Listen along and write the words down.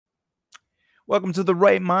Welcome to The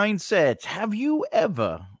Right Mindset. Have you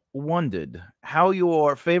ever wondered how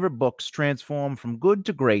your favorite books transform from good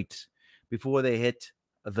to great before they hit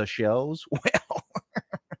the shelves? Well,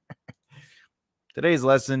 today's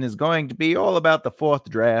lesson is going to be all about the fourth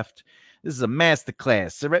draft. This is a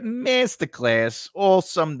masterclass, masterclass, all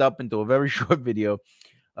summed up into a very short video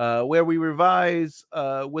where we revise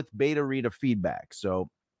with beta reader feedback. So,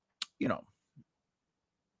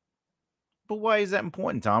 but why is that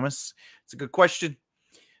important, Thomas? It's a good question.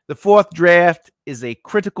 The fourth draft is a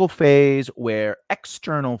critical phase where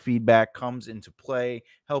external feedback comes into play,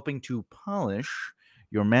 helping to polish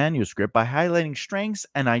your manuscript by highlighting strengths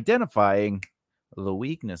and identifying the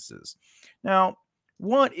weaknesses. Now,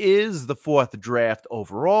 what is the fourth draft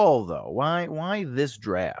overall, though? Why this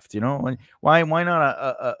draft? Why not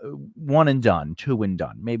a one and done, two and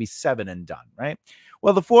done, maybe seven and done, right?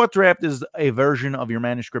 Well, the fourth draft is a version of your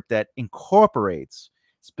manuscript that incorporates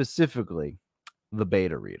specifically the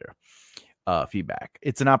beta reader feedback.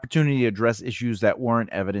 It's an opportunity to address issues that weren't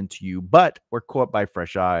evident to you, but were caught by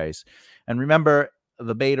fresh eyes. And remember,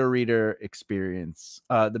 the beta reader experience.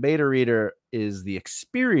 The beta reader is the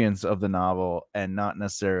experience of the novel and not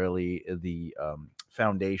necessarily the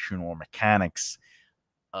foundation or mechanics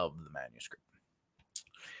of the manuscript.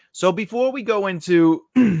 So before we go into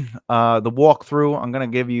the walkthrough, I'm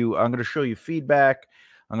going to show you feedback.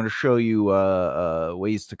 I'm going to show you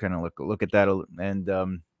ways to kind of look at that.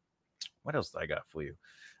 And what else I got for you?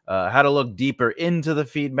 How to look deeper into the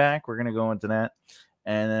feedback. We're going to go into that.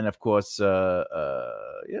 And then, of course, yeah,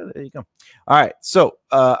 there you go. All right. So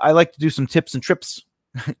I like to do some tips and tricks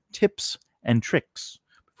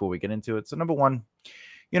before we get into it. So number one,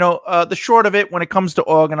 the short of it when it comes to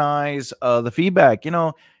organize the feedback,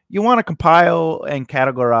 you want to compile and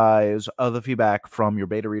categorize the feedback from your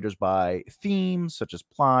beta readers by themes such as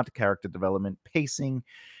plot, character development, pacing,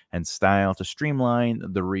 and style to streamline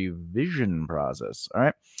the revision process. All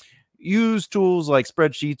right. Use tools like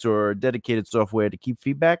spreadsheets or dedicated software to keep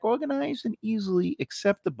feedback organized and easily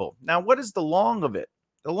acceptable. Now, what is the long of it?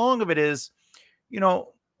 The long of it is,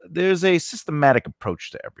 there's a systematic approach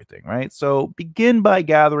to everything, right? So begin by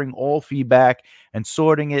gathering all feedback and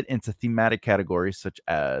sorting it into thematic categories such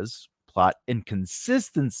as plot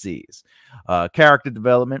inconsistencies, character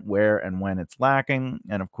development, where and when it's lacking,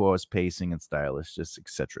 and of course, pacing and stylistics,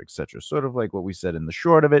 etc., etc. Sort of like what we said in the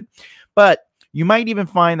short of it. But you might even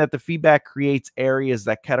find that the feedback creates areas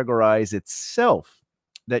that categorize itself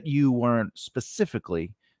that you weren't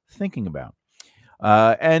specifically thinking about.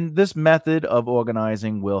 And this method of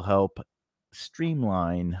organizing will help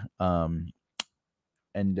streamline and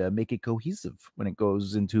make it cohesive when it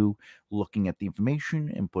goes into looking at the information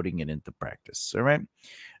and putting it into practice. All right.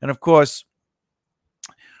 And of course,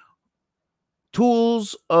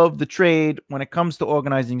 tools of the trade when it comes to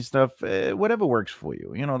organizing stuff, whatever works for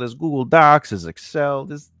you. There's Google Docs, there's Excel,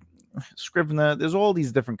 there's Scrivener, there's all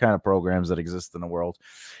these different kind of programs that exist in the world.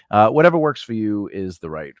 Whatever works for you is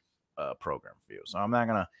the right program for you. So I'm not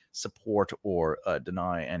going to support or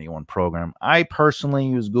deny any one program. I personally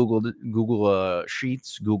use Google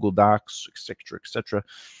Sheets, Google Docs, etc.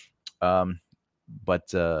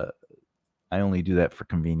 But I only do that for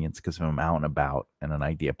convenience because if I'm out and about and an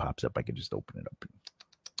idea pops up, I can just open it up.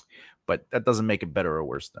 But that doesn't make it better or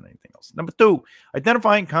worse than anything else. Number two,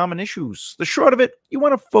 identifying common issues. The short of it, you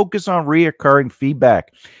want to focus on reoccurring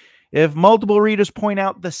feedback. If multiple readers point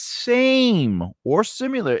out the same or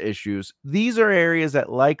similar issues, these are areas that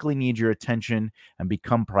likely need your attention and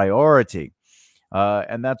become priority.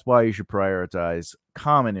 And that's why you should prioritize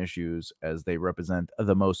common issues as they represent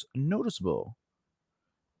the most noticeable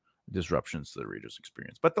disruptions to the reader's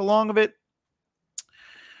experience. But the long of it,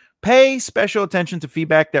 pay special attention to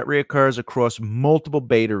feedback that reoccurs across multiple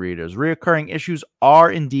beta readers. Reoccurring issues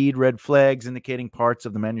are indeed red flags indicating parts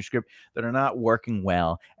of the manuscript that are not working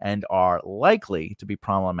well and are likely to be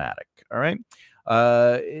problematic. All right.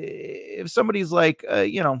 If somebody's like,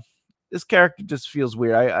 this character just feels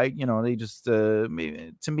weird. They just, to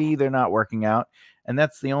me, they're not working out. And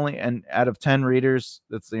that's the only, and out of 10 readers,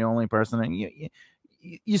 that's the only person. And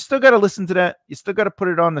you still got to listen to that. You still got to put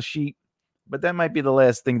it on the sheet, but that might be the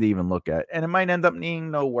last thing to even look at. And it might end up needing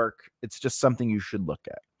no work. It's just something you should look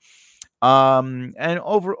at. And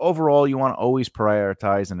overall, you want to always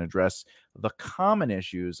prioritize and address the common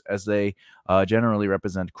issues as they generally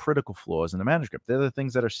represent critical flaws in the manuscript. They're the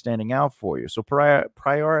things that are standing out for you. So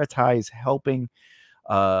prioritize helping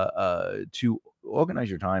to organize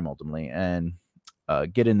your time ultimately and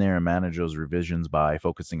get in there and manage those revisions by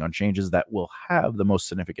focusing on changes that will have the most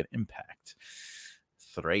significant impact.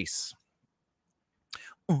 Tres.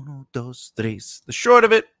 Uno, dos, tres. The short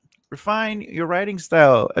of it, Refine your writing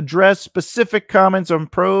style. Address specific comments on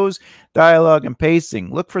prose, dialogue, and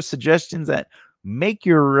pacing. Look for suggestions that make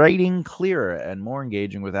your writing clearer and more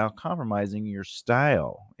engaging without compromising your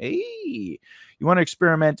style. Hey, you want to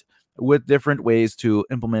experiment with different ways to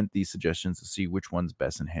implement these suggestions to see which ones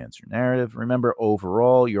best enhance your narrative. Remember,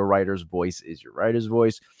 overall, your writer's voice is your writer's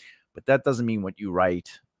voice, but that doesn't mean what you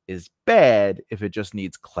write is bad if it just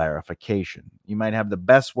needs clarification. You might have the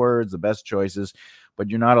best words, the best choices, but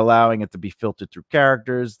you're not allowing it to be filtered through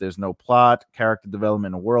characters. There's no plot, character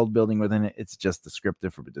development, or world building within it. It's just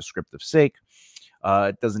descriptive for the descriptive sake.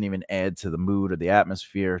 It doesn't even add to the mood or the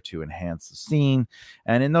atmosphere to enhance the scene.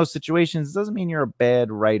 And in those situations, it doesn't mean you're a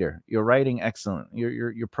bad writer. You're writing excellent.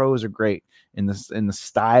 Your prose are great in the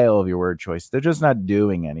style of your word choice. They're just not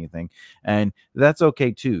doing anything, and that's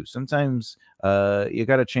okay too. Sometimes you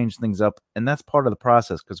got to change things up, and that's part of the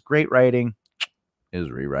process. Because great writing is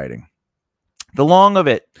rewriting. The long of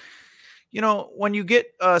it, when you get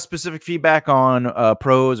specific feedback on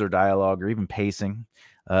prose or dialogue or even pacing,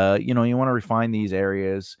 you want to refine these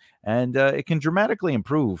areas, and it can dramatically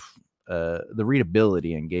improve the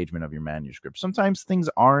readability and engagement of your manuscript. Sometimes things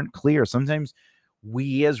aren't clear. Sometimes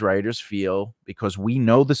we as writers feel, because we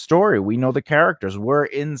know the story, we know the characters, we're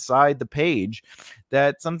inside the page,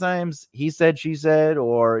 that sometimes he said, she said,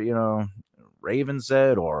 or, Raven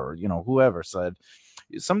said, or, whoever said,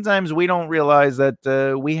 sometimes we don't realize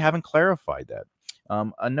that we haven't clarified that.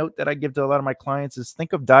 A note that I give to a lot of my clients is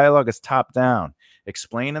think of dialogue as top down.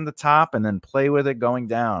 Explain in the top and then play with it going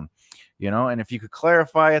down. And if you could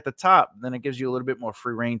clarify at the top, then it gives you a little bit more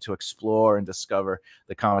free reign to explore and discover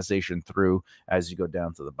the conversation through as you go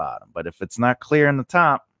down to the bottom. But if it's not clear in the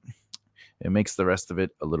top, it makes the rest of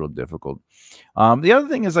it a little difficult. The other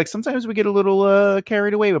thing is, like, sometimes we get a little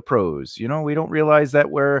carried away with prose. We don't realize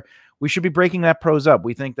that we should be breaking that prose up.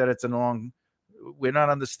 We think that it's we're not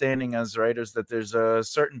understanding as writers that there's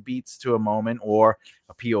certain beats to a moment, or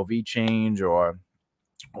a POV change, or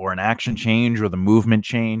an action change, or the movement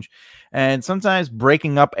change. And sometimes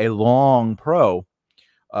breaking up a long pro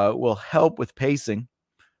will help with pacing,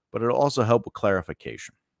 but it'll also help with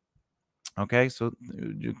clarification. Okay, so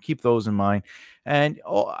keep those in mind. And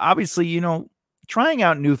obviously, trying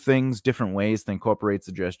out new things, different ways to incorporate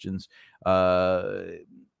suggestions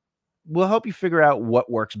will help you figure out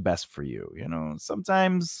what works best for you.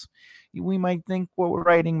 Sometimes we might think what we're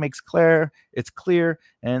writing it's clear,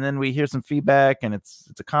 and then we hear some feedback, and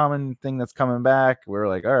it's a common thing that's coming back. We're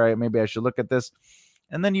like, all right, maybe I should look at this.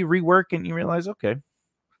 And then you rework and you realize, okay,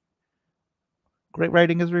 great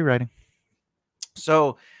writing is rewriting.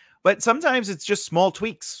 So, but sometimes it's just small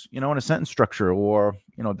tweaks, in a sentence structure or,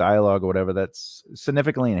 dialogue or whatever, that's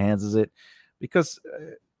significantly enhances it, because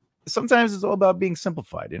sometimes it's all about being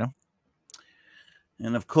simplified,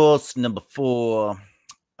 And of course, number 4,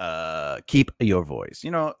 keep your voice.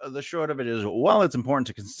 The short of it is, while it's important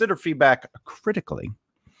to consider feedback critically,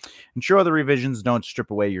 ensure the revisions don't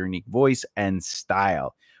strip away your unique voice and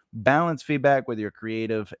style. Balance feedback with your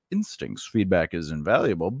creative instincts. Feedback is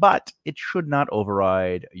invaluable, but it should not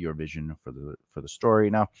override your vision for the story.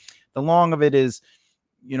 Now, the long of it is,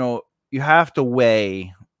 you have to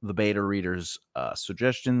weigh the beta reader's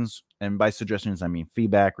suggestions, and by suggestions I mean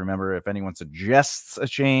feedback. Remember, if anyone suggests a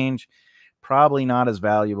change, probably not as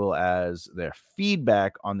valuable as their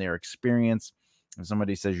feedback on their experience. If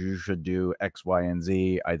somebody says you should do X, Y, and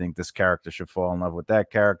Z, I think this character should fall in love with that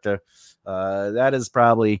character, that is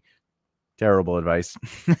probably terrible advice.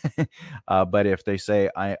 But if they say,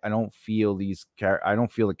 I don't feel I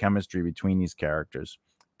don't feel the chemistry between these characters,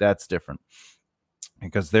 that's different,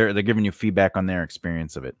 because they're giving you feedback on their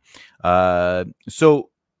experience of it. So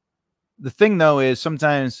the thing, though, is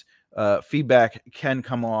sometimes feedback can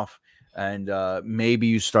come off, and maybe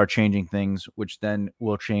you start changing things, which then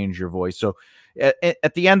will change your voice. So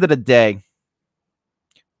at the end of the day,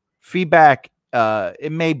 feedback,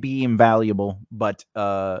 it may be invaluable, but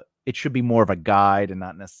it should be more of a guide and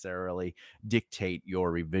not necessarily dictate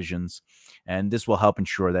your revisions. And this will help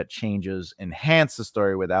ensure that changes enhance the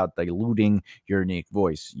story without diluting your unique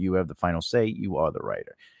voice. You have the final say. You are the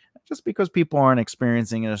writer. Just because people aren't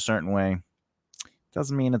experiencing it a certain way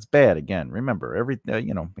doesn't mean it's bad. Again, remember, every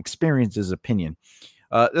experience is opinion.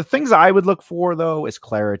 The things I would look for, though, is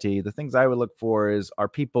clarity. The things I would look for is, are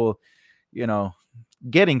people,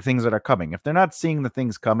 getting things that are coming? If they're not seeing the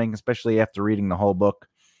things coming, especially after reading the whole book,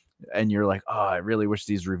 and you're like, oh, I really wish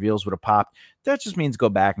these reveals would have popped, that just means go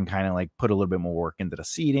back and kind of like put a little bit more work into the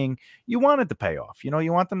seeding. You want it to pay off. You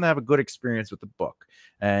want them to have a good experience with the book.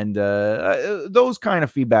 And those kind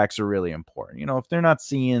of feedbacks are really important. If they're not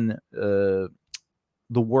seeing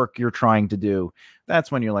the work you're trying to do,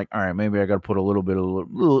 that's when you're like, all right, maybe I got to put a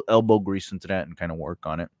little elbow grease into that and kind of work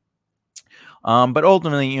on it. But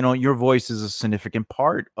ultimately, your voice is a significant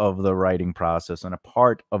part of the writing process and a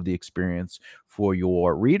part of the experience for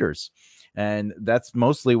your readers. And that's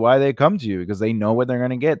mostly why they come to you, because they know what they're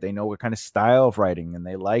going to get. They know what kind of style of writing, and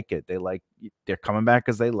they like it. They're coming back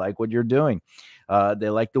because they like what you're doing. They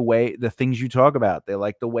like the things you talk about. They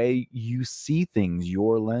like the way you see things,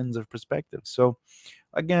 your lens of perspective. So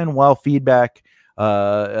again, while feedback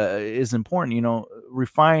is important,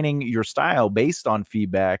 refining your style based on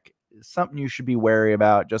feedback is something you should be wary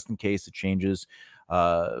about, just in case it changes.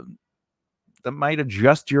 That might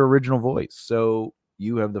adjust your original voice. So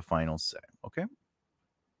you have the final say. Okay.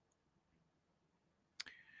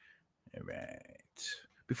 All right.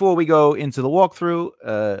 Before we go into the walkthrough,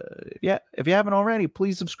 if you haven't already,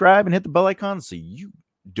 please subscribe and hit the bell icon so you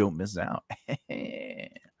don't miss out.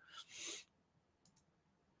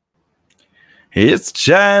 It's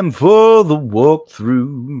time for the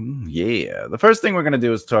walkthrough. Yeah. The first thing we're going to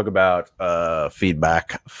do is talk about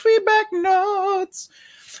feedback notes.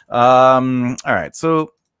 All right.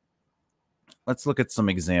 So let's look at some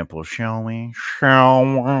examples, shall we? Shall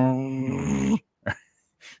we?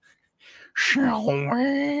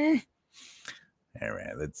 All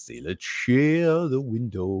right, let's see. Let's share the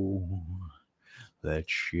window.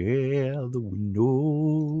 Let's share the window.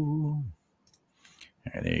 All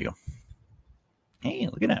right, there you go. Hey,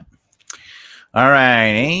 look at that. All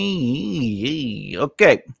right. Hey.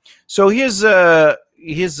 Okay. So here's 4.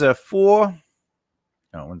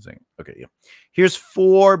 Oh, 1 second. Okay, yeah. Here's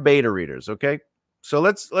 4 beta readers, okay? So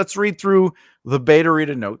let's read through the beta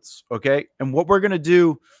reader notes, okay? And what we're going to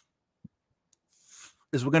do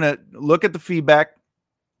is we're going to look at the feedback.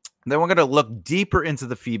 Then we're going to look deeper into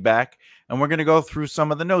the feedback, and we're going to go through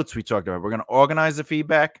some of the notes we talked about. We're going to organize the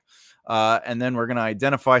feedback, and then we're going to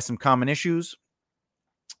identify some common issues.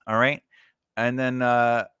 All right. And then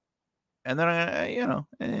we'll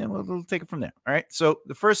take it from there. All right. So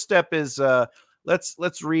the first step is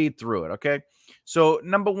let's read through it. Okay. So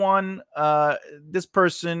number 1, this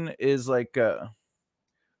person is like, what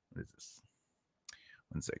is this?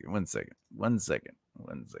 1 second.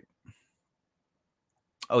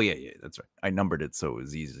 Oh yeah, that's right. I numbered it so it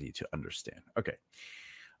was easy to understand. Okay.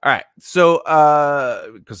 All right. So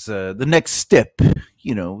because the next step,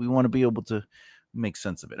 we want to be able to make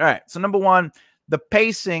sense of it. All right. So number 1, the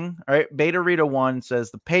pacing. All right. Beta reader 1 says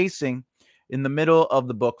the pacing in the middle of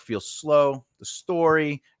the book feels slow. The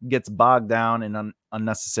story gets bogged down in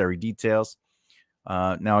unnecessary details.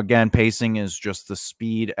 Now, again, pacing is just the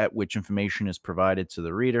speed at which information is provided to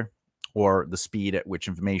the reader, or the speed at which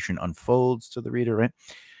information unfolds to the reader, right?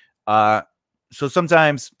 So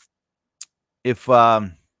sometimes if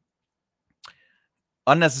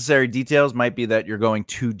unnecessary details might be that you're going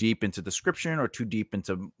too deep into description, or too deep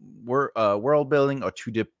into world building, or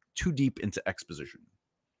too deep into exposition.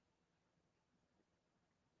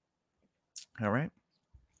 All right.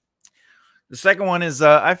 The second one is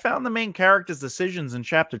I found the main character's decisions in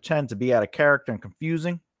chapter 10 to be out of character and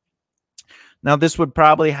confusing. Now, this would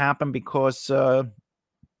probably happen because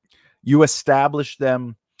you established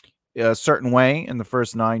them a certain way in the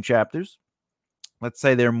first 9 chapters. Let's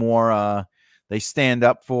say they're more, they stand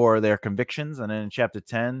up for their convictions. And then in chapter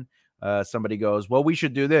 10, somebody goes, well, we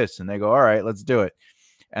should do this. And they go, all right, let's do it.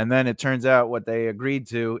 And then it turns out what they agreed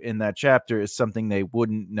to in that chapter is something they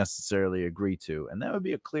wouldn't necessarily agree to. And that would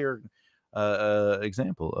be a clear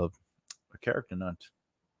example of a character not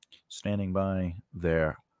standing by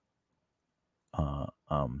their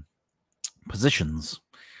positions,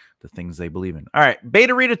 the things they believe in. All right,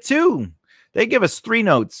 beta reader 2, they give us 3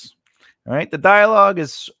 notes. All right, the dialogue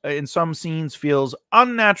is in some scenes feels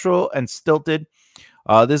unnatural and stilted.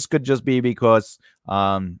 This could just be because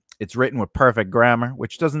it's written with perfect grammar,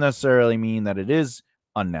 which doesn't necessarily mean that it is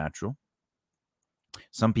unnatural.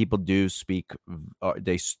 Some people do speak,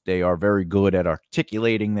 they are very good at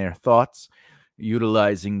articulating their thoughts,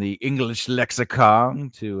 utilizing the English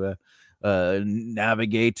lexicon to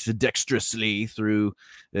navigate dexterously through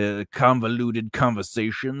convoluted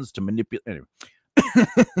conversations to manipulate. Anyway.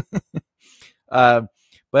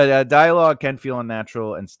 But dialogue can feel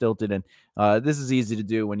unnatural and stilted, and this is easy to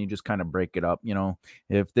do when you just kind of break it up.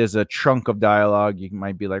 If there's a chunk of dialogue, you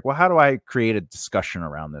might be like, well, how do I create a discussion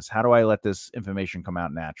around this? How do I let this information come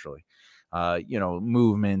out naturally?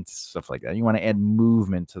 Movement, stuff like that. You want to add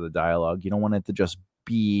movement to the dialogue. You don't want it to just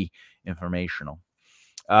be informational.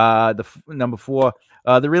 Number 4,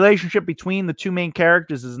 the relationship between the 2 main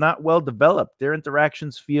characters is not well developed. Their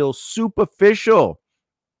interactions feel superficial.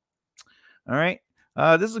 All right.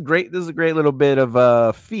 This is a great little bit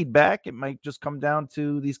of feedback. It might just come down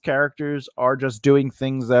to these characters are just doing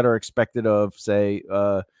things that are expected of, say,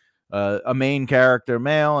 a main character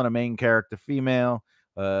male and a main character female.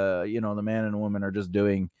 The man and woman are just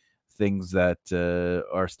doing things that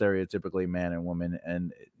are stereotypically man and woman,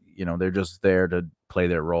 and they're just there to play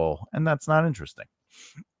their role, and that's not interesting.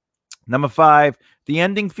 Number 5, the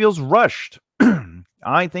ending feels rushed.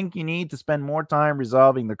 I think you need to spend more time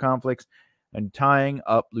resolving the conflicts and tying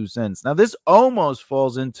up loose ends. Now, this almost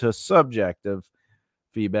falls into subjective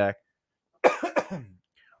feedback,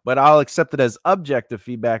 but I'll accept it as objective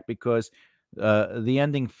feedback because the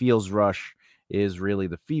ending feels rushed is really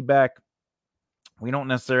the feedback. We don't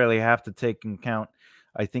necessarily have to take into account.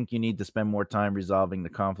 I think you need to spend more time resolving the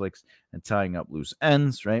conflicts and tying up loose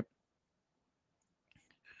ends, right?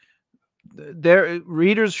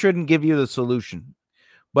 Readers shouldn't give you the solution,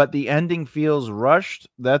 but the ending feels rushed.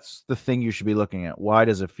 That's the thing you should be looking at. Why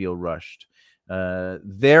does it feel rushed?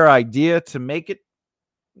 Their idea to make it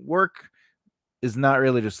work is not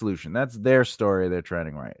really the solution. That's their story they're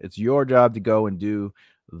trying to write. It's your job to go and do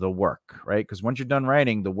the work, right? Because once you're done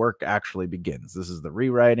writing, the work actually begins. This is the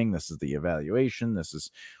rewriting. This is the evaluation. This is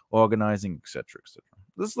organizing, etc., etc.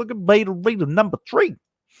 Let's look at beta reader number 3.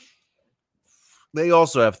 They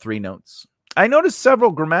also have 3 notes. I noticed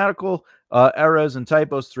several grammatical errors and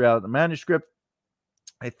typos throughout the manuscript.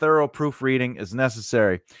 A thorough proofreading is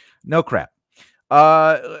necessary. No crap.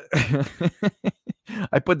 I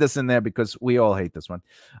put this in there because we all hate this one.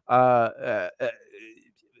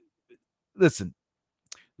 Listen,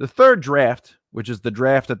 the third draft, which is the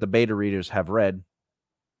draft that the beta readers have read,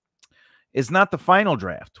 is not the final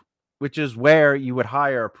draft, which is where you would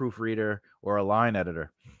hire a proofreader or a line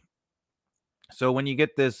editor. So when you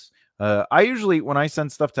get this, I usually, when I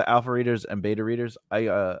send stuff to alpha readers and beta readers,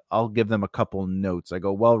 I'll give them a couple notes. I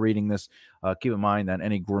go, while reading this, keep in mind that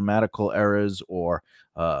any grammatical errors or,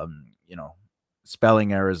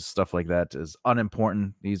 spelling errors, stuff like that is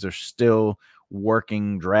unimportant. These are still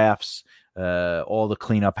working drafts. All the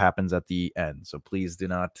cleanup happens at the end. So please do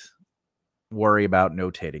not worry about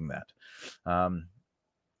notating that.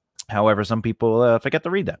 However, some people forget to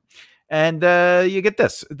read that. And you get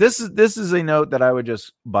this. This is a note that I would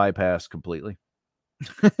just bypass completely.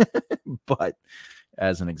 But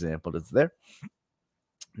as an example, it's there.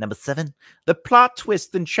 Number 7, the plot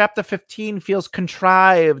twist in chapter 15 feels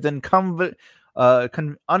contrived and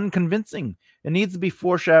unconvincing. It needs to be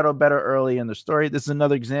foreshadowed better early in the story. This is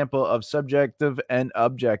another example of subjective and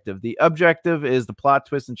objective. The objective is the plot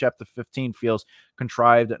twist in chapter 15 feels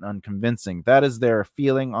contrived and unconvincing. That is their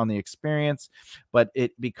feeling on the experience, but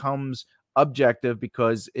it becomes objective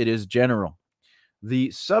because it is general.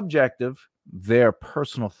 The subjective, their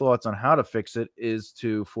personal thoughts on how to fix it, is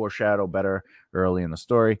to foreshadow better early in the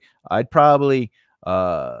story. I'd probably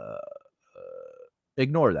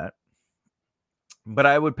ignore that. But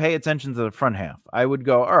I would pay attention to the front half. I would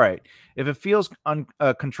go, all right, if it feels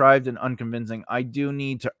contrived and unconvincing, I do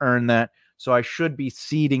need to earn that. So I should be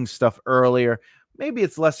seeding stuff earlier. Maybe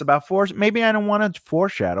it's less about maybe I don't want to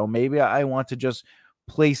foreshadow. Maybe I want to just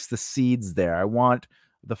place the seeds there. I want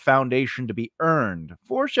the foundation to be earned.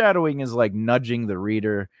 Foreshadowing is like nudging the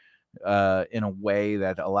reader in a way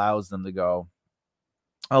that allows them to go,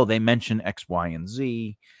 oh, they mention X, Y, and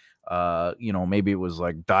Z. Maybe it was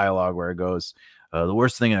like dialogue where it goes, the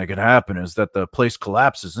worst thing that could happen is that the place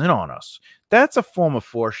collapses in on us. That's a form of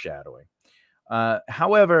foreshadowing.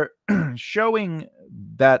 However, showing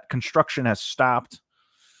that construction has stopped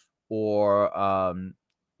or,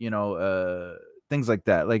 things like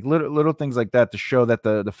that, like little things like that to show that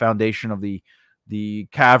the foundation of the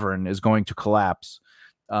cavern is going to collapse.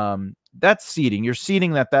 That's seeding. You're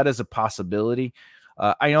seeding that is a possibility.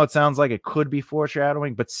 I know it sounds like it could be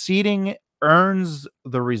foreshadowing, but seeding earns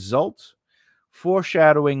the result.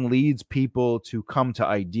 Foreshadowing leads people to come to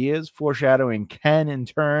ideas. Foreshadowing can, in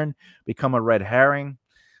turn, become a red herring.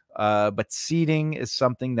 But seeding is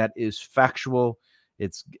something that is factual.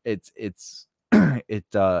 It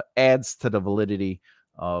adds to the validity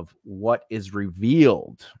of what is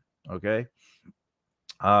revealed. Okay.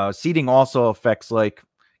 Seeding also affects like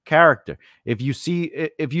character. If you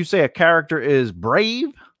say a character is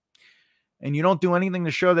brave and you don't do anything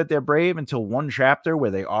to show that they're brave until one chapter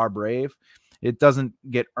where they are brave, it doesn't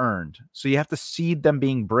get earned. So you have to seed them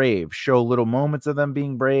being brave, show little moments of them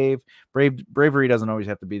being brave. Bravery doesn't always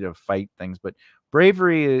have to be to fight things, but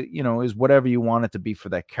bravery, is whatever you want it to be for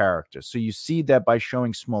that character. So you seed that by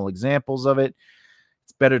showing small examples of it.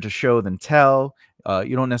 It's better to show than tell.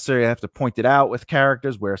 You don't necessarily have to point it out with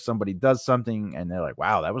characters where somebody does something and they're like,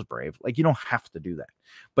 wow, that was brave. Like, you don't have to do that,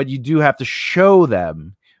 but you do have to show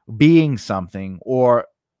them being something, or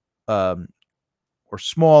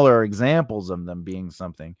smaller examples of them being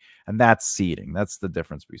something, and that's seeding. That's the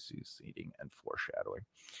difference between seeding and foreshadowing.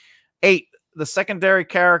 8, the secondary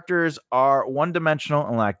characters are one-dimensional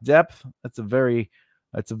and lack depth. That's a very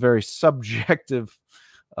subjective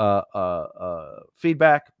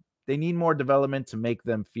feedback. They need more development to make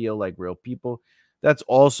them feel like real people. That's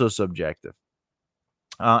also subjective.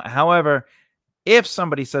 However, if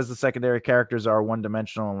somebody says the secondary characters are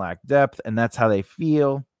one-dimensional and lack depth, and that's how they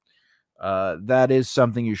feel, that is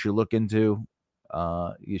something you should look into.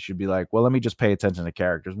 You should be like, well, let me just pay attention to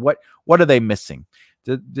characters. What are they missing?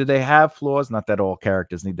 Do they have flaws? Not that all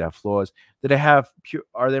characters need to have flaws. Do they have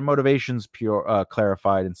are their motivations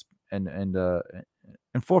clarified and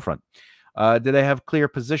forefront? Do they have clear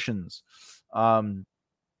positions?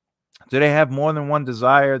 Do they have more than one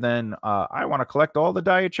desire than I want to collect all the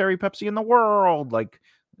Diet Cherry Pepsi in the world? Like,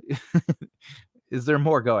 is there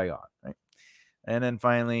more going on? Right? And then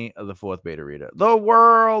finally, the 4th beta reader. The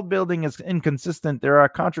world building is inconsistent. There are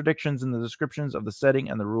contradictions in the descriptions of the setting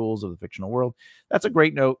and the rules of the fictional world. That's a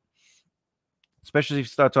great note, especially if you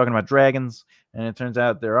start talking about dragons, and it turns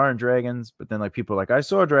out there aren't dragons, but then like people are like, I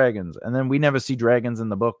saw dragons, and then we never see dragons in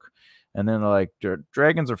the book, and then they're like,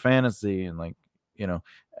 dragons are fantasy, and like, you know,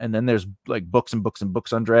 and then there's like books and books and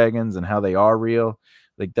books on dragons and how they are real.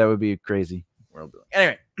 Like, that would be a crazy world building.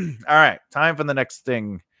 Anyway, all right, time for the next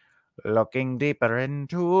thing. Looking deeper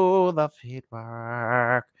into the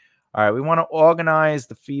feedback. All right, we want to organize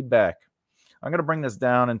the feedback. I'm going to bring this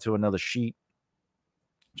down into another sheet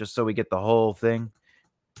just so we get the whole thing.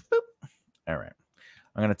 Boop. All right.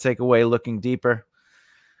 I'm going to take away looking deeper.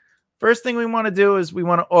 First thing we want to do is we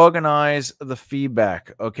want to organize the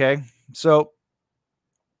feedback, okay? So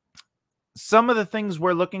some of the things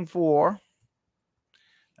we're looking for,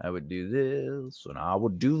 I would do this and I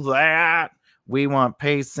would do that. We want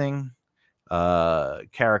pacing.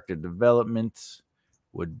 Character development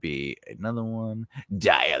would be another one.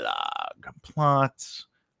 Dialogue, plot,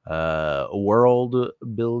 world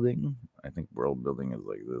building. I think world building is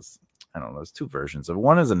like this. I don't know. There's 2 versions of it.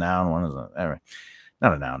 One is a noun. One is anyway,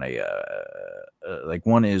 not a noun. Like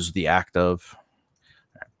one is the act of,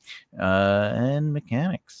 and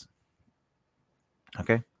mechanics.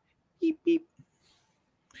 Okay. Beep beep.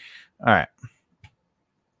 All right.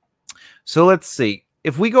 So let's see.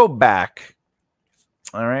 If we go back,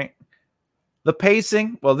 all right, the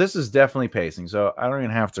pacing, well, this is definitely pacing, so I don't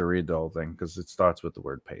even have to read the whole thing because it starts with the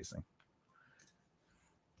word pacing.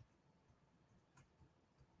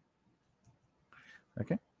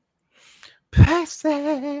 Okay.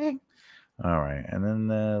 Pacing. All right, and then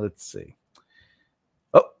let's see.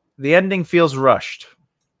 Oh, the ending feels rushed.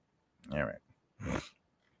 All right.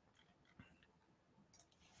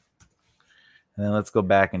 And then let's go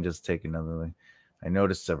back and just take another look. I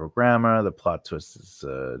noticed several grammar. The plot twist is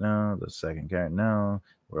no. The second character, no.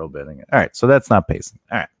 World building. All right, so that's not pacing.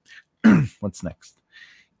 All right. What's next?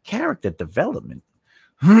 Character development.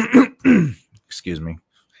 Excuse me.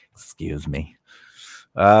 Excuse me.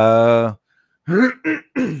 Sorry,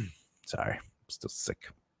 I'm still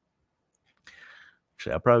sick.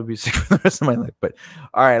 Actually, I'll probably be sick for the rest of my life. But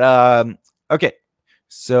all right. Okay.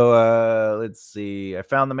 So let's see. I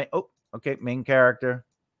found the main. Oh, okay. Main character.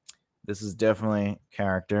 This is definitely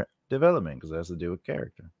character development because it has to do with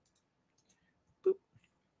character. Boop.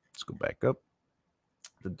 Let's go back up.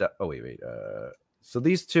 Oh wait. So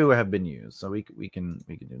these 2 have been used, so we can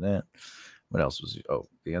do that. What else was? Oh,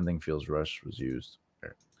 the ending feels rushed was used.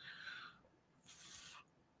 Right.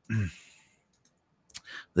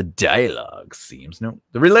 The dialogue seems no.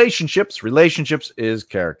 The relationships is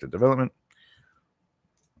character development.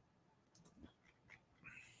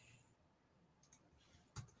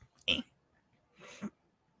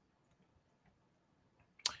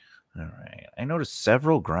 All right. I noticed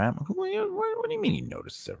several grammar. What do you mean you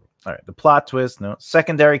noticed several? All right. The plot twist. No.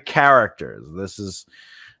 Secondary characters. This is,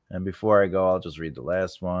 and before I go, I'll just read the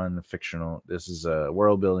last one. The fictional. This is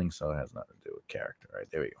world building, so it has nothing to do with character. All right.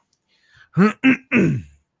 There we go.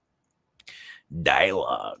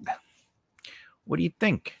 Dialogue. What do you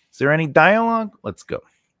think? Is there any dialogue? Let's go.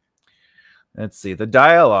 Let's see. The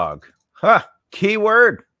dialogue. Ha!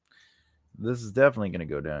 Keyword. This is definitely going to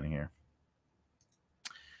go down here.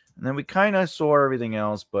 And then we kind of saw everything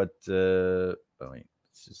else, but oh wait,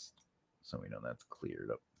 it's just so we know that's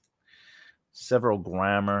cleared up. Several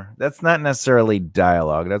grammar. That's not necessarily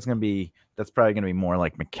dialogue. That's probably gonna be more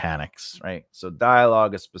like mechanics, right? So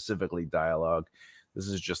dialogue is specifically dialogue. This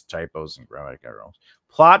is just typos and grammatical errors.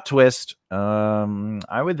 Plot twist. I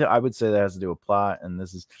would say that has to do with plot, and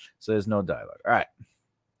this is so there's no dialogue. All right.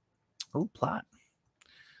 Oh, plot.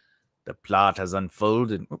 The plot has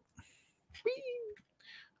unfolded.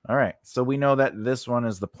 All right. So we know that this one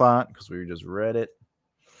is the plot because we just read it.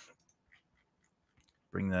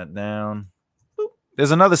 Bring that down. Boop.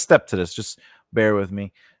 There's another step to this. Just bear with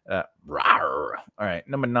me. All right.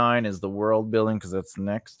 Number 9 is the world building because that's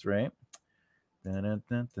next, right?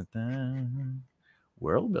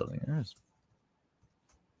 World building. Yes.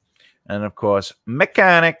 And of course,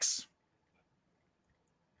 mechanics.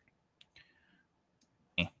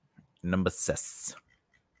 Number 6.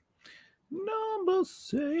 Number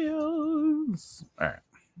 6. All right.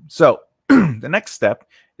 So the next step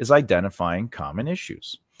is identifying common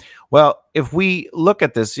issues. Well, if we look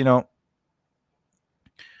at this, the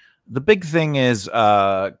big thing is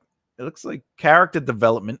it looks like character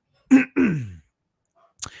development.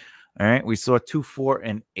 All right, we saw 2, 4,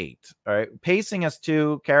 and 8. All right, pacing has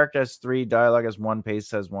 2, character has 3, dialogue has 1, pace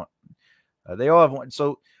has 1. They all have 1.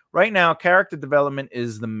 So right now, character development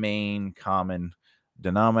is the main common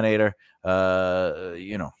denominator.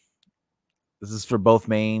 This is for both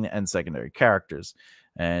main and secondary characters,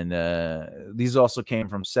 and these also came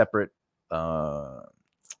from separate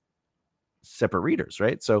readers,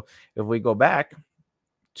 right? So if we go back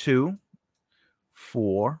 2,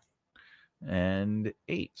 4, and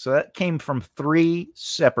 8. So that came from 3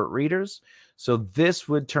 separate readers. So this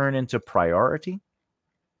would turn into priority.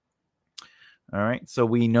 All right. So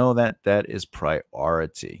we know that that is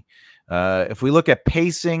priority. If we look at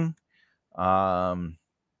pacing, one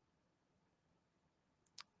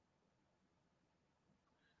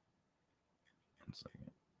second.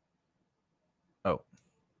 Oh.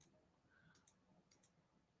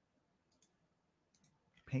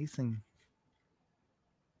 Pacing.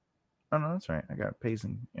 Oh, no, that's right. I got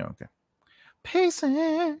pacing. Yeah, okay.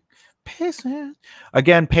 Pacing.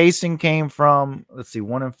 Again, pacing came from, let's see,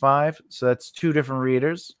 1 and 5. So that's 2 different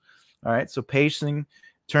readers. All right. So pacing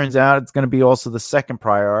turns out it's going to be also the second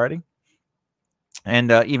priority.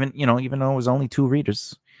 And even though it was only 2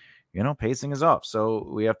 readers, pacing is off. So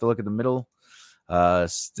we have to look at the middle.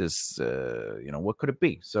 What could it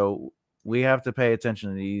be? So we have to pay attention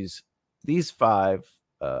to these 5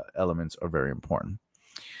 elements are very important.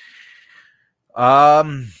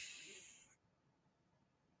 1,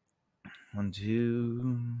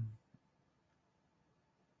 2.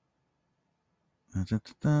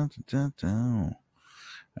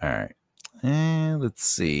 All right. And let's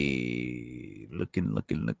see. Looking.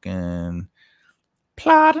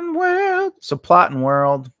 Plot and world. So plot and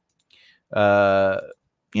world. These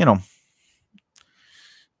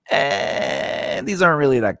aren't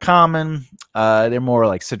really that common. They're more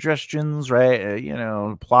like suggestions, right?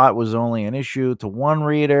 Plot was only an issue to one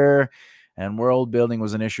reader, and world building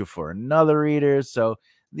was an issue for another reader. So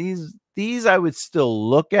these I would still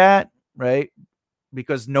look at, right?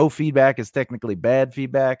 Because no feedback is technically bad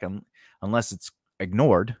feedback unless it's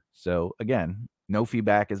ignored. So again, no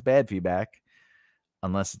feedback is bad feedback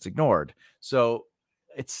unless it's ignored. So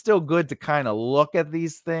it's still good to kind of look at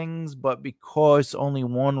these things, but because only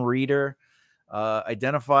one reader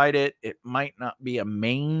identified it, it might not be a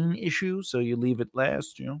main issue. So you leave it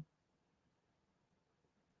last,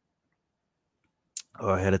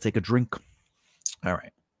 Oh, I had to take a drink. All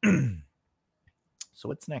right. So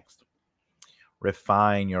what's next?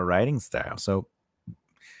 Refine your writing style. So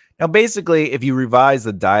now basically, if you revise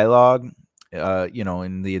the dialogue,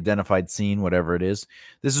 in the identified scene, whatever it is,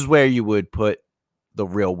 this is where you would put the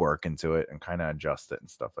real work into it and kind of adjust it and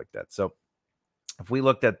stuff like that. So if we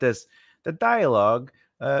looked at this, the dialogue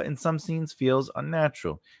in some scenes feels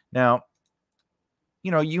unnatural. Now,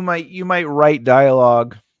 you might write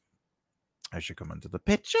dialogue. I should come into the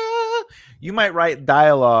picture. You might write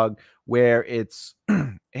dialogue where it's,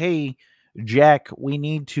 hey, Jack, we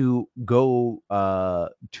need to go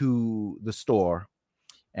to the store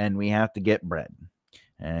and we have to get bread.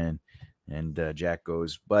 And Jack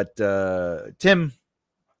goes, but Tim,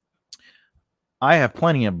 I have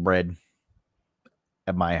plenty of bread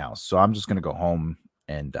at my house, so I'm just going to go home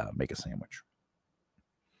and make a sandwich.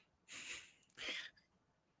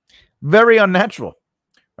 Very unnatural,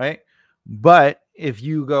 right? But if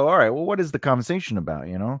you go, all right, well, what is the conversation about,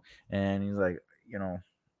 And he's like,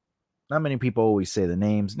 not many people always say the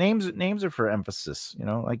names. Names are for emphasis,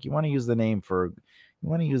 like you want to use the name you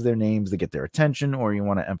want to use their names to get their attention, or you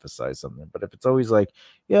want to emphasize something. But if it's always like,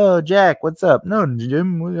 yo, Jack, what's up? No,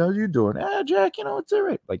 Jim, how you doing? Jack, it's all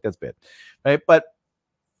right. Like, that's bad, right? But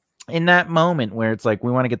in that moment where it's like,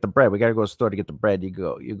 we want to get the bread, we got to go to the store to get the bread. You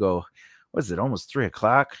go, what is it? Almost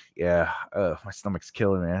 3:00? Yeah. My stomach's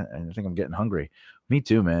killing me. I think I'm getting hungry. Me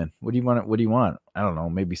too, man. What do you want? I don't know.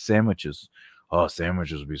 Maybe sandwiches. oh,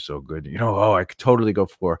 sandwiches would be so good. Oh, I could totally go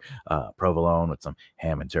for provolone with some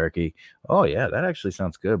ham and turkey. Oh yeah, that actually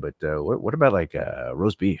sounds good. But what about like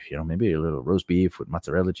roast beef? Maybe a little roast beef with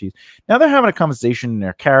mozzarella cheese. Now they're having a conversation.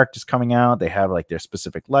 Their characters coming out. They have like their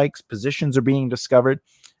specific likes. Positions are being discovered.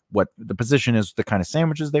 What the position is, the kind of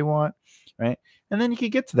sandwiches they want, right? And then you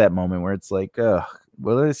could get to that moment where it's like, well,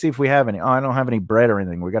 let's see if we have any. Oh, I don't have any bread or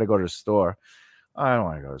anything. We got to go to the store. I don't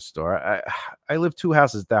want to go to the store. I live 2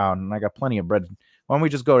 houses down and I got plenty of bread. Why don't we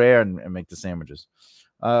just go there and make the sandwiches?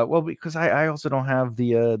 Well, because I also don't have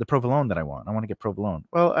the provolone that I want. I want to get provolone.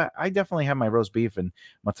 Well, I definitely have my roast beef and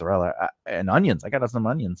mozzarella and onions. I got some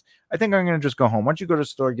onions. I think I'm going to just go home. Why don't you go to the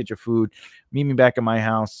store, get your food, meet me back at my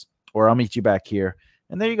house, or I'll meet you back here.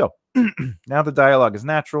 And there you go. Now the dialogue is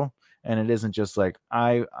natural and it isn't just like,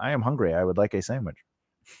 I am hungry. I would like a sandwich.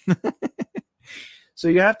 So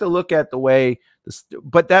you have to look at the way,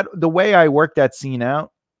 the way I work that scene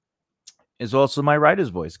out is also my writer's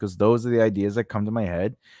voice, because those are the ideas that come to my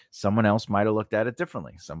head. Someone else might have looked at it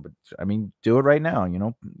differently. Do it right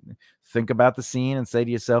now. Think about the scene and say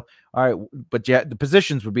to yourself, all right, but yeah, the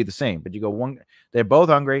positions would be the same. But you go they're both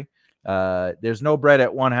hungry. There's no bread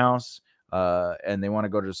at one house, and they want to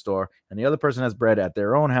go to the store, and the other person has bread at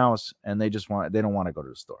their own house, and they don't want to go to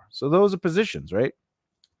the store. So those are positions, right?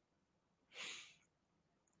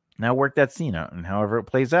 Now work that scene out, and however it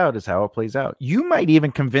plays out is how it plays out. You might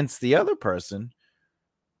even convince the other person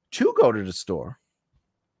to go to the store.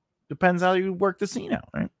 Depends how you work the scene out,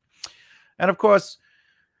 right? And of course,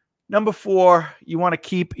 number 4, you want to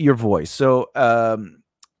keep your voice. So, oh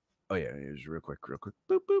yeah, here's real quick. Boop,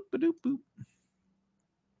 boop, ba-doop, boop.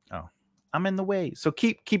 Oh, I'm in the way. So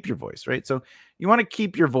keep your voice, right? So you want to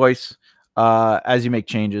keep your voice as you make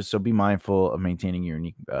changes. So be mindful of maintaining your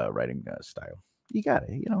unique writing style. You got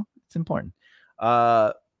it. It's important.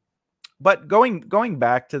 But going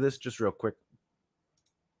back to this just real quick,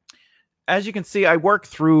 as you can see, I work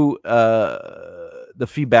through the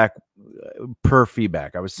feedback per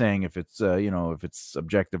feedback. I was saying if it's if it's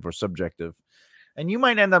objective or subjective, and you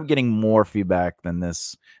might end up getting more feedback than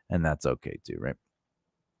this, and that's okay too, right?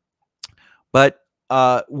 But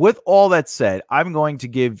with all that said, I'm going to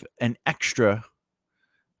give an extra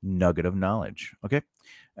nugget of knowledge. Okay.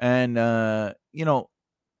 And,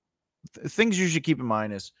 things you should keep in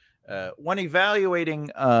mind is when evaluating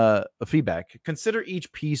a feedback, consider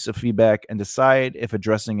each piece of feedback and decide if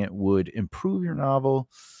addressing it would improve your novel.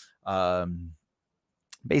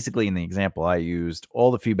 Basically, in the example I used,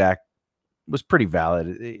 all the feedback was pretty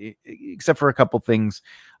valid, except for a couple things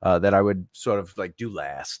that I would sort of like do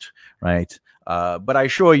last, right? But I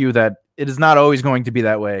assure you that it is not always going to be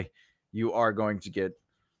that way. You are going to get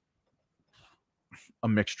a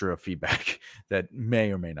mixture of feedback that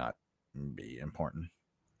may or may not be important.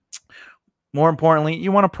 More importantly,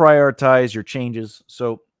 you want to prioritize your changes.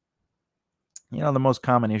 So, the most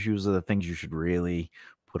common issues are the things you should really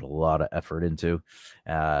put a lot of effort into.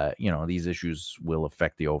 These issues will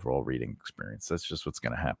affect the overall reading experience. That's just what's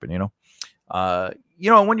going to happen,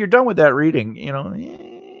 when you're done with that reading,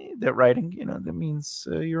 that writing, that means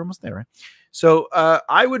you're almost there, right? So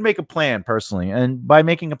I would make a plan personally. And by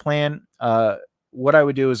making a plan, what I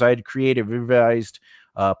would do is I'd create a revised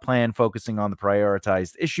plan focusing on the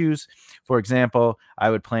prioritized issues. For example, I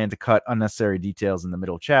would plan to cut unnecessary details in the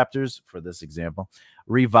middle chapters, for this example,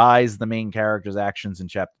 revise the main character's actions in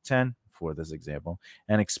chapter 10, for this example,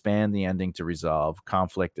 and expand the ending to resolve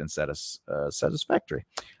conflict and satisfactory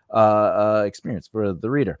experience for the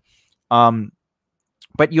reader.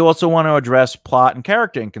 But you also want to address plot and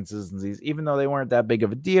character inconsistencies, even though they weren't that big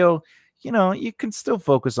of a deal. You can still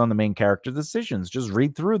focus on the main character decisions. Just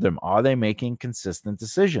read through them. Are they making consistent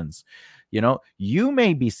decisions? You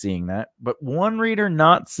may be seeing that, but one reader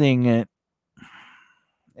not seeing it,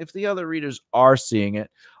 if the other readers are seeing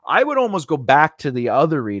it, I would almost go back to the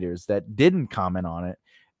other readers that didn't comment on it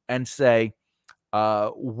and say,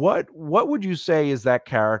 what would you say is that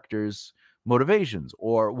character's motivations?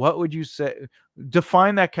 Or what would you say?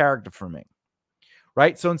 Define that character for me,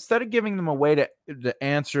 right? So instead of giving them a way to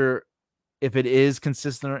answer if it is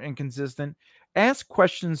consistent or inconsistent, ask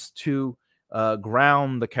questions to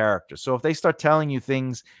ground the character. So if they start telling you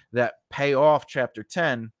things that pay off chapter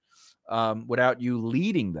 10 without you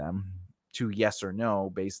leading them to yes or no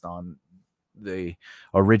based on the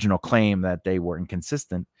original claim that they were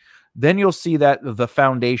inconsistent, then you'll see that the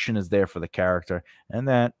foundation is there for the character and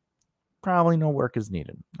that probably no work is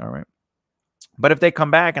needed. All right. But if they come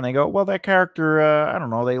back and they go, well, that character, I don't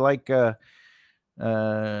know, they like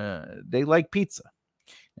pizza,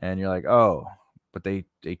 and you're like, oh, but they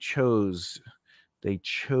chose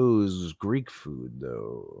Greek food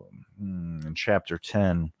though in chapter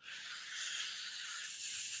 10.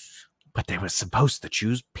 but they were supposed to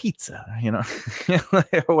choose pizza,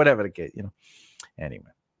 or whatever the case, Anyway.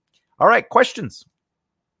 All right, questions.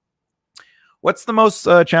 What's the most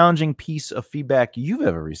challenging piece of feedback you've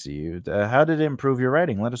ever received? How did it improve your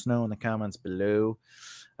writing? Let us know in the comments below.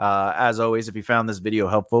 As always, if you found this video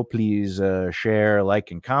helpful, please share,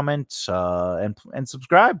 like, and comment, and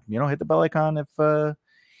subscribe. Hit the bell icon if so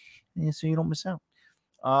you don't miss out.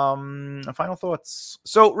 Final thoughts.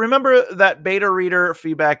 So remember that beta reader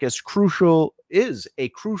feedback is a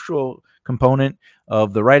crucial component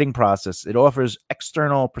of the writing process. It offers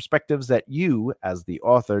external perspectives that you, as the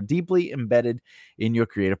author, deeply embedded in your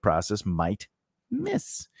creative process, might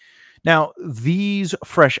miss. Now, these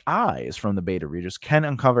fresh eyes from the beta readers can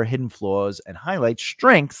uncover hidden flaws and highlight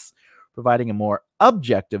strengths, providing a more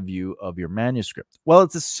objective view of your manuscript. While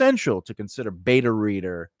it's essential to consider beta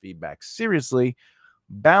reader feedback seriously,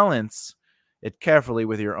 balance it carefully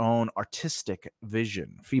with your own artistic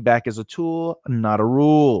vision. Feedback is a tool, not a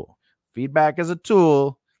rule. Feedback is a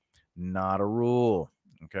tool, not a rule.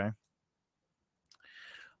 Okay.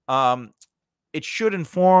 It should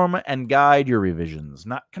inform and guide your revisions,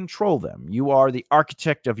 not control them. You are the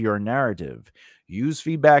architect of your narrative. Use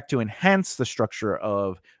feedback to enhance the structure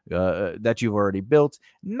of that you've already built,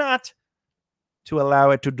 not to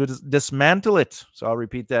allow it to dismantle it. So I'll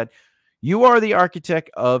repeat that. You are the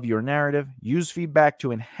architect of your narrative. Use feedback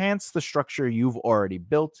to enhance the structure you've already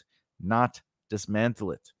built, not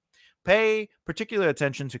dismantle it. Pay particular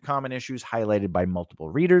attention to common issues highlighted by multiple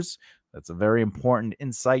readers. That's a very important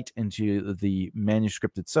insight into the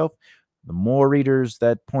manuscript itself. The more readers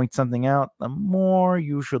that point something out, the more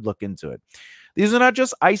you should look into it. These are not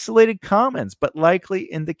just isolated comments, but likely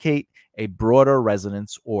indicate a broader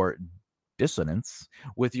resonance or dissonance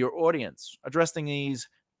with your audience. Addressing these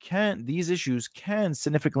issues can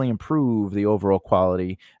significantly improve the overall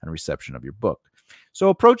quality and reception of your book. So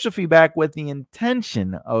approach the feedback with the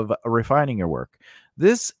intention of refining your work.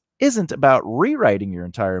 This isn't about rewriting your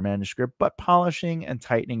entire manuscript, but polishing and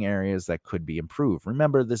tightening areas that could be improved.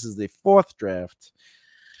 Remember, this is the fourth draft,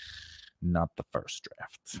 not the first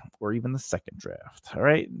draft or even the second draft. All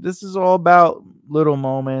right. This is all about little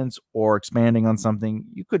moments or expanding on something.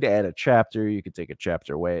 You could add a chapter. You could take a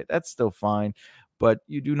chapter away. That's still fine. But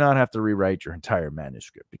you do not have to rewrite your entire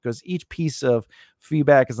manuscript, because each piece of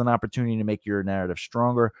feedback is an opportunity to make your narrative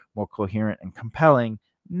stronger, more coherent, and compelling,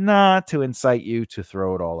 not to incite you to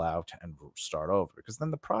throw it all out and start over, because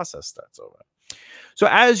then the process starts over. So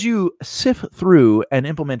as you sift through and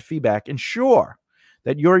implement feedback, ensure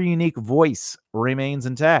that your unique voice remains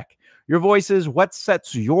intact. Your voice is what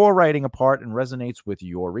sets your writing apart and resonates with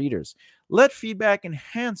your readers. Let feedback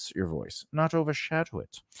enhance your voice, not overshadow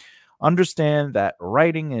it. Understand that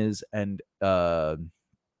writing is it's a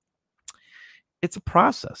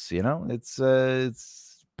process,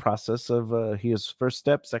 it's process of here's first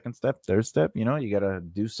step, second step, third step. You got to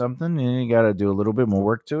do something and you got to do a little bit more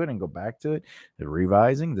work to it and go back to it. The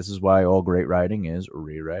revising. This is why all great writing is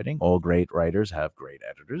rewriting. All great writers have great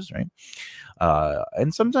editors, right?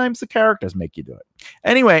 And sometimes the characters make you do it.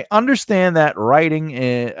 Anyway, understand that writing,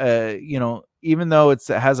 even though it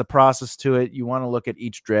has a process to it, you want to look at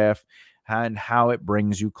each draft and how it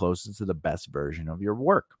brings you closer to the best version of your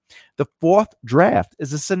work. The fourth draft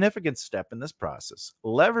is a significant step in this process,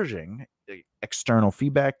 leveraging external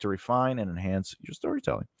feedback to refine and enhance your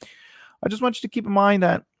storytelling. I just want you to keep in mind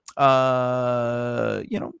that,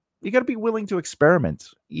 you got to be willing to experiment,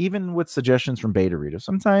 even with suggestions from beta readers.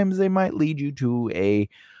 Sometimes they might lead you to a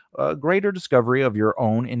greater discovery of your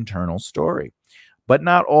own internal story. But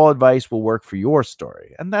not all advice will work for your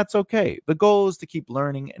story, and that's okay. The goal is to keep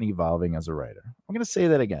learning and evolving as a writer. I'm going to say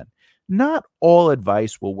that again. Not all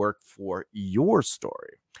advice will work for your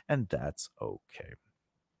story, and that's okay.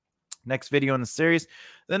 Next video in the series,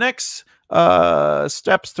 the next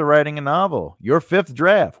steps to writing a novel, your fifth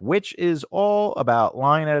draft, which is all about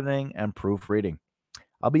line editing and proofreading.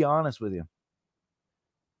 I'll be honest with you.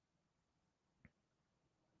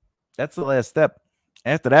 That's the last step.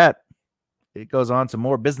 After that, it goes on to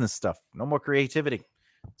more business stuff. No more creativity.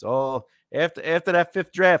 It's all after that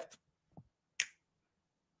fifth draft.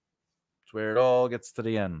 It's where it all gets to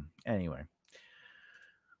the end. Anyway.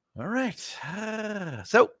 All right.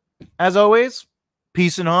 So, as always,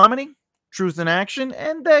 peace and harmony, truth in action,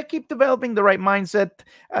 and keep developing the right mindset.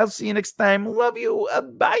 I'll see you next time. Love you.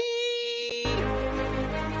 Bye.